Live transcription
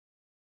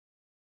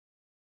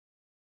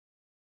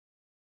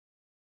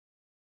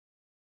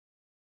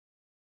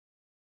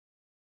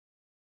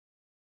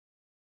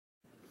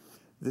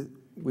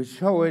We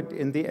show it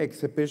in the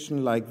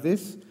exhibition like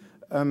this.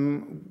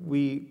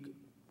 We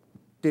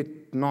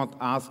did not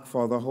ask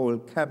for the whole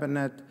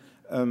cabinet.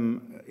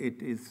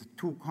 It is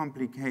too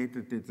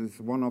complicated. It is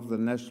one of the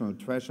national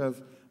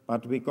treasures,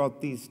 but we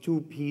got these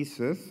two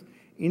pieces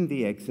in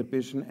the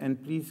exhibition,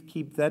 and please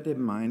keep that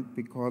in mind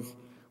because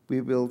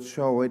we will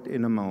show it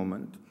in a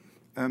moment.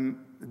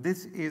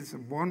 This is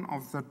one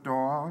of the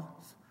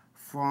doors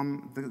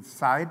from the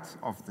sides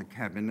of the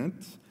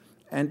cabinet,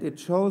 and it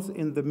shows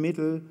in the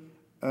middle,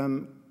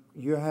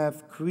 you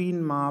have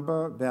green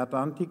marble,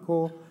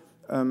 Verdantico,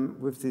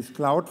 with these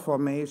cloud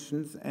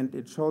formations, and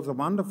it shows a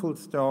wonderful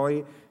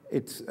story.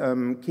 It's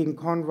King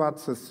Conrad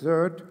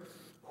III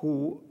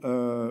who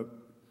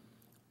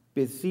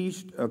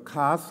besieged a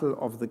castle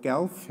of the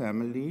Guelph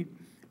family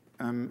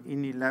in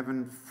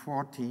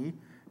 1140,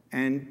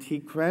 and he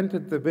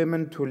granted the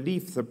women to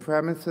leave the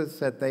premises,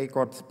 that they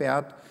got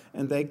spared,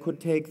 and they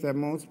could take their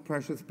most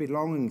precious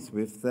belongings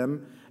with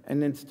them,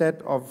 and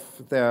instead of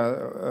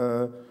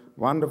their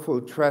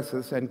wonderful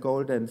dresses and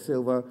gold and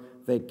silver,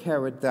 they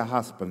carried their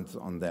husbands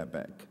on their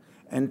back.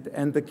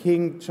 And the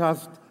king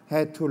just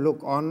had to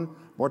look on.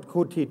 What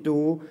could he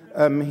do?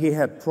 He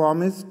had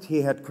promised,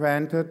 he had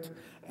granted,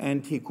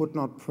 and he could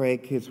not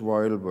break his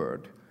royal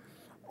word.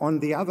 On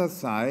the other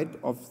side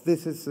of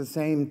this is the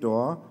same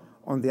door.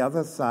 On the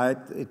other side,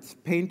 it's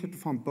painted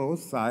from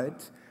both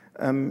sides.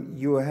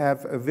 You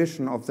have a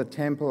vision of the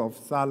Temple of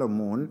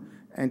Solomon,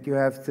 and you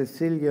have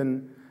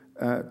Sicilian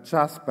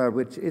jasper,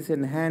 which is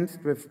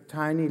enhanced with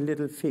tiny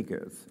little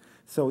figures.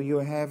 So you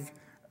have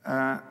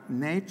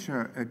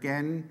nature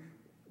again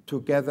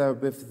together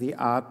with the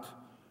art.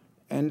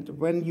 And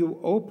when you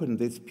open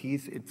this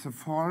piece, it's a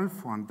fall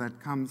front that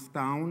comes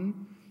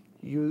down.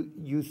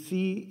 You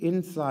see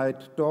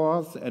inside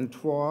doors and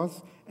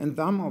drawers, and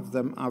some of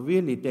them are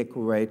really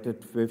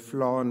decorated with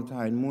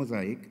Florentine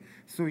mosaic.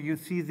 So you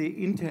see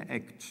the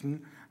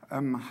interaction,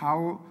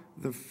 how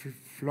the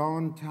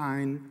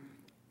Florentine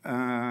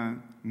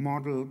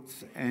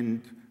models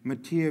and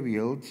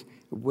materials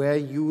were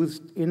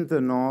used in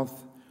the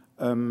north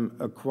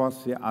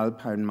across the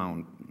Alpine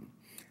mountain.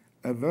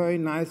 A very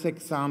nice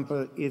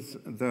example is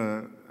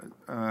the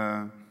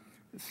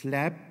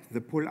slab, the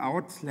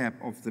pull-out slab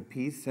of the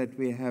piece that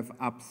we have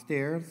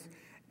upstairs.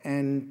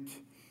 And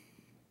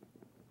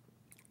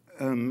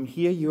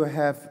here you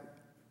have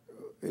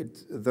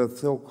the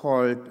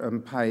so-called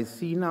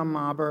Paesina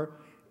marble.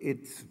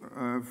 It's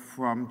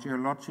from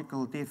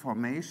geological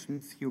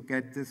deformations. You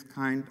get this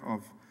kind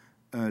of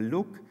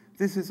look.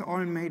 This is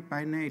all made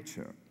by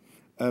nature.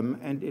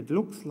 And it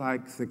looks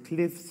like the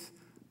cliffs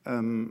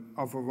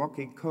of a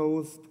rocky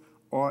coast,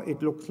 or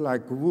it looks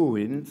like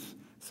ruins.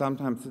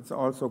 Sometimes it's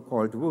also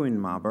called ruin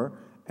marble.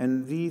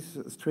 And these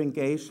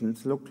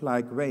stringations look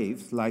like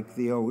waves, like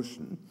the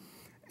ocean.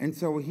 And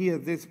so here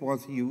this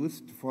was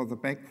used for the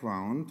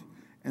background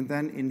and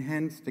then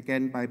enhanced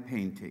again by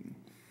painting.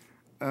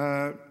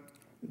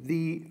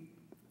 The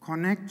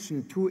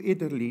connection to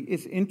Italy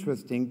is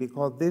interesting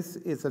because this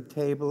is a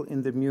table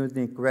in the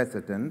Munich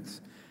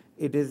residence.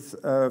 It is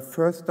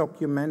first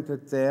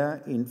documented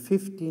there in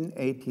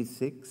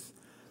 1586.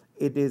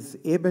 It is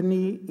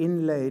ebony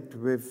inlaid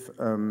with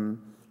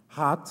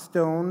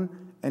hardstone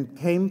and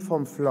came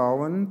from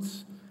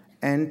Florence.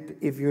 And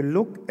if you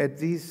look at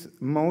these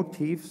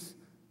motifs,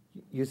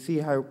 you see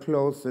how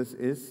close this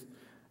is.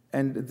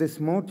 And this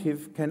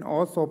motif can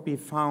also be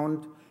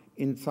found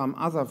in some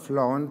other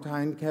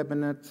Florentine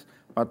cabinets,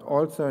 but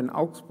also in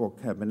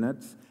Augsburg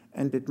cabinets.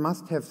 And it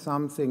must have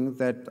something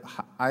that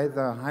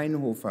either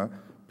Heinhofer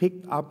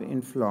picked up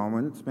in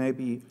Florence,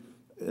 maybe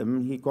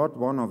he got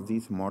one of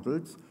these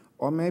models,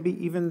 or maybe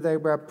even they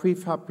were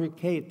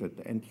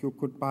prefabricated and you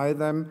could buy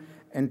them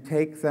and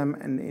take them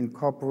and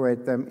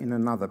incorporate them in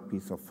another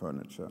piece of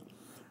furniture.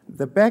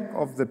 The back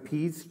of the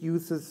piece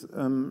uses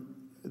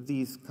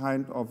these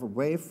kind of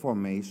wave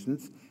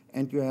formations,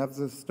 and you have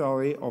the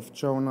story of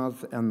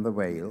Jonas and the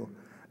whale,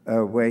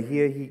 where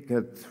here he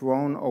gets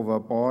thrown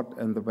overboard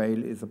and the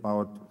whale is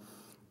about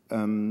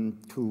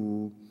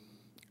to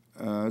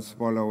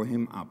swallow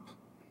him up.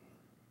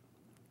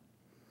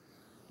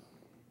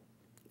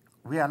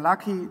 We are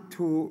lucky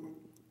to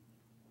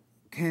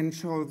can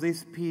show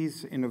this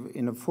piece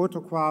in a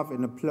photograph,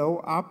 in a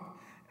blow-up,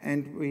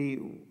 and we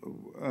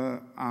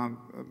are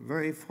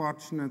very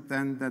fortunate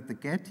then that the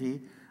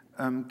Getty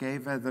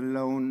gave as a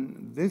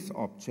loan this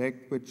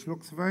object, which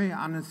looks very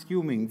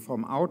unassuming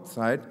from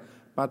outside,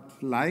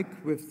 but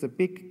like with the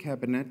big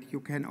cabinet, you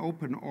can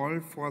open all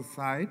four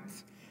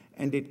sides,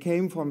 and it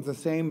came from the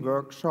same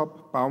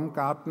workshop,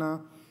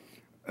 Baumgartner,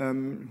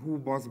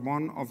 who was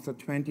one of the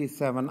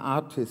 27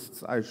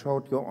 artists I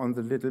showed you on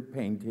the little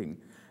painting.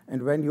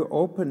 And when you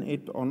open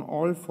it on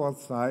all four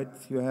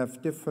sides, you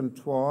have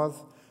different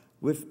drawers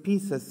with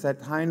pieces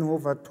that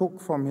Heinhofer took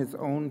from his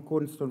own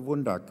Kunst- und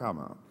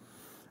Wunderkammer.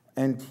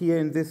 And here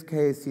in this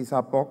case, these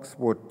are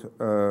boxwood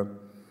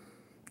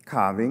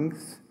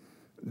carvings.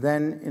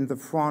 Then in the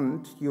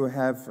front, you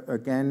have,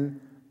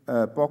 again,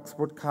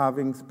 boxwood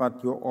carvings,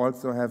 but you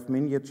also have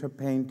miniature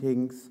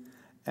paintings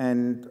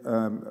and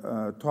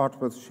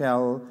tortoise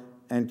shell,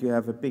 and you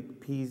have a big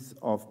piece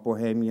of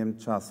Bohemian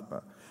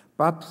jasper.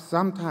 But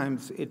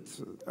sometimes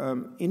it's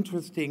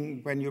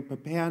interesting when you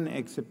prepare an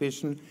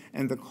exhibition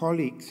and the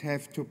colleagues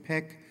have to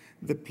pack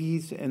the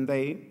piece and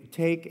they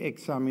take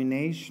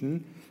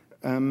examination.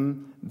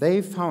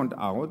 They found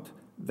out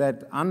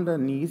that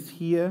underneath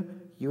here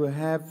you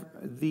have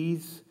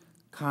these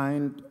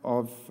kind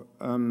of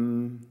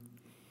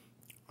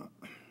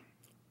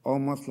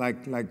almost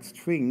like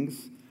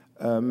strings.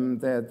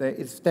 There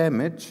is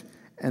damage,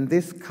 and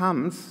this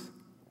comes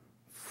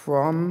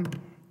from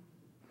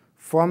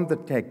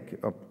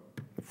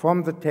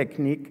the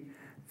technique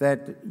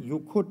that you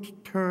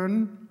could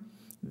turn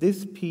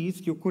this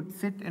piece, you could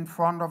sit in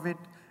front of it,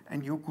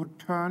 and you could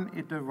turn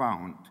it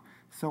around.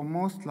 So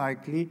most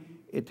likely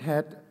it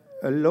had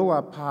a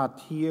lower part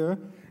here,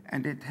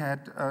 and it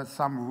had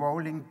some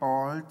rolling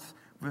balls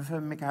with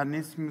a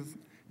mechanism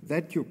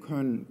that you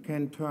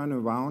can turn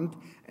around,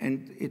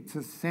 and it's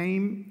the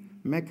same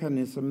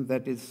mechanism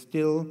that is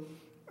still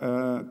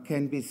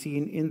can be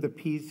seen in the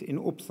piece in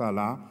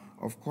Uppsala.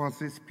 Of course,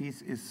 this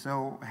piece is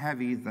so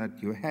heavy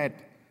that you had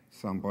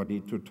somebody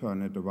to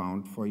turn it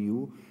around for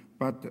you,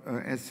 but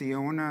as the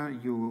owner,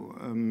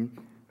 you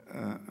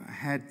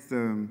had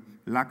the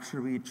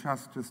luxury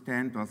just to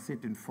stand or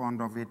sit in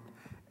front of it,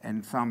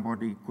 and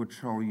somebody could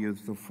show you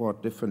the 4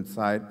 different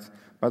sides.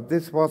 But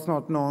this was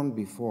not known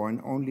before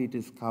and only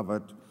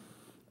discovered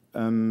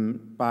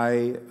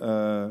by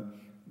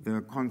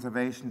the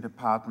conservation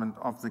department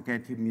of the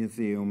Getty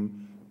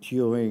Museum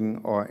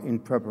during or in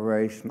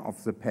preparation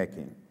of the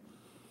packing.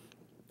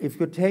 If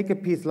you take a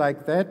piece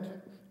like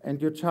that and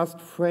you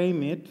just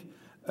frame it,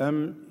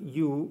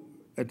 you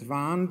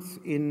advance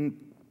in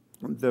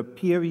the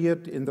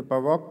period, in the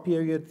Baroque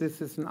period.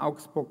 This is an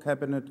Augsburg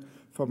cabinet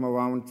from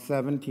around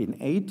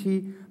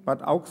 1780,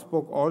 but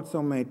Augsburg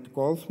also made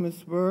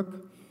goldsmiths'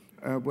 work,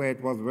 where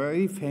it was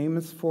very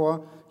famous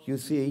for. You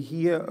see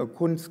here a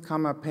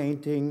Kunstkammer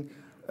painting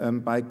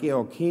by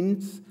Georg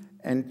Hinz,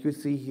 and you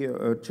see here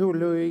a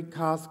jewelry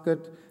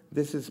casket.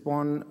 This is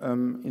one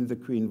in the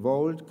Queen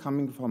Vault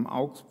coming from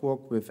Augsburg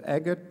with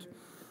agate,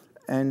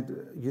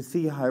 and you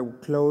see how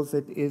close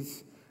it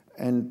is,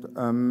 and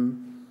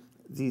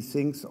these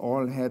things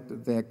all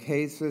had their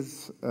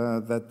cases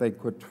that they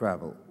could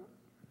travel.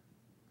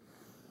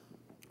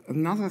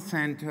 Another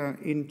center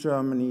in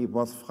Germany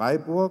was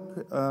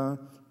Freiburg.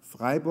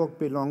 Freiburg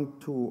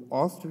belonged to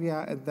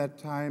Austria at that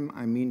time,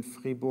 I mean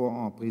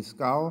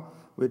Fribourg-en-Brisgau,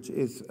 which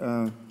is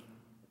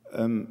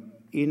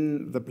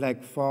in the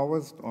Black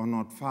Forest or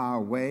not far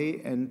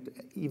away, and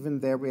even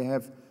there we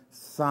have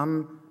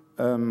some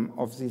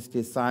of these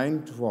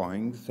design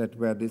drawings that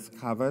were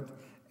discovered,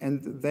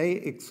 and they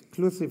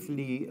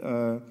exclusively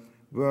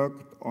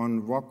worked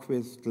on rock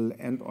crystal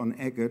and on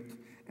agate.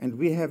 And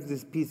we have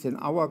this piece in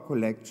our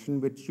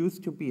collection, which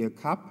used to be a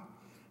cup,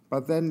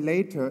 but then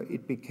later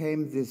it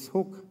became this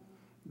hook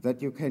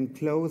that you can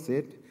close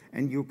it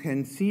and you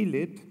can seal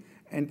it.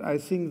 And I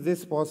think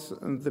this was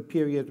the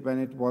period when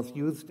it was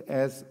used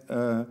as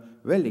a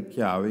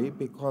reliquary,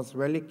 because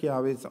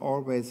reliquaries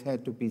always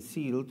had to be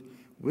sealed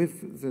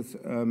with this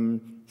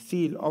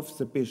seal of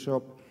the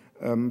bishop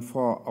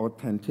for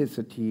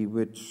authenticity,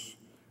 which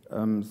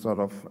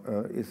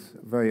is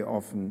very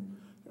often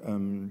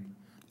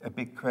a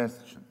big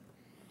question.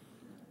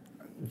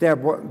 There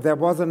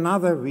was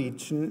another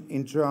region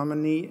in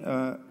Germany.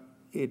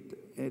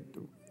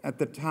 At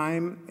the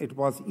time, it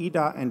was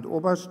Ida and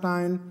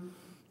Oberstein,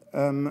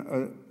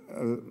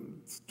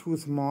 2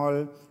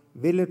 small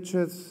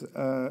villages,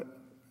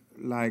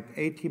 like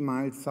 80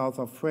 miles south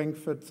of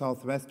Frankfurt,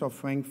 southwest of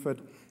Frankfurt.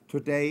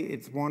 Today,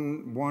 it's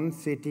one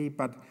city,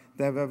 but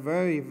there were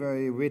very,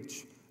 very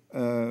rich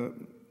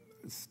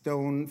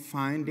stone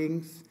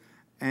findings.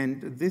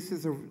 And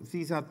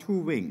these are 2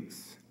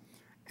 wings.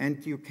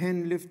 And you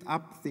can lift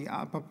up the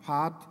upper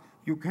part,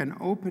 you can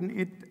open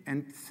it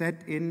and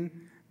set in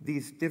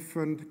these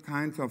different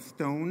kinds of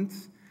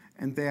stones.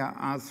 And there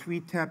are 3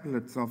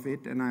 tablets of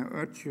it, and I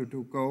urge you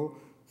to go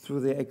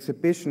through the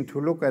exhibition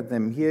to look at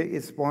them. Here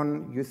is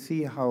one, you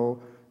see how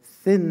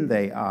thin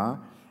they are.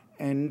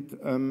 And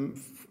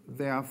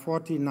there are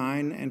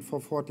 49, and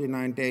for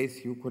 49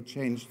 days you could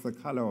change the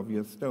color of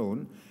your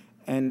stone.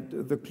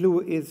 And the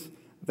clue is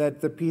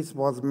that the piece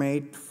was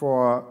made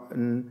for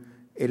an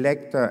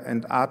elector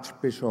and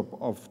archbishop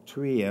of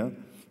Trier,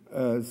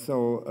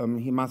 so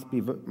he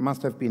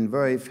must have been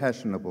very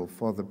fashionable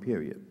for the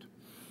period.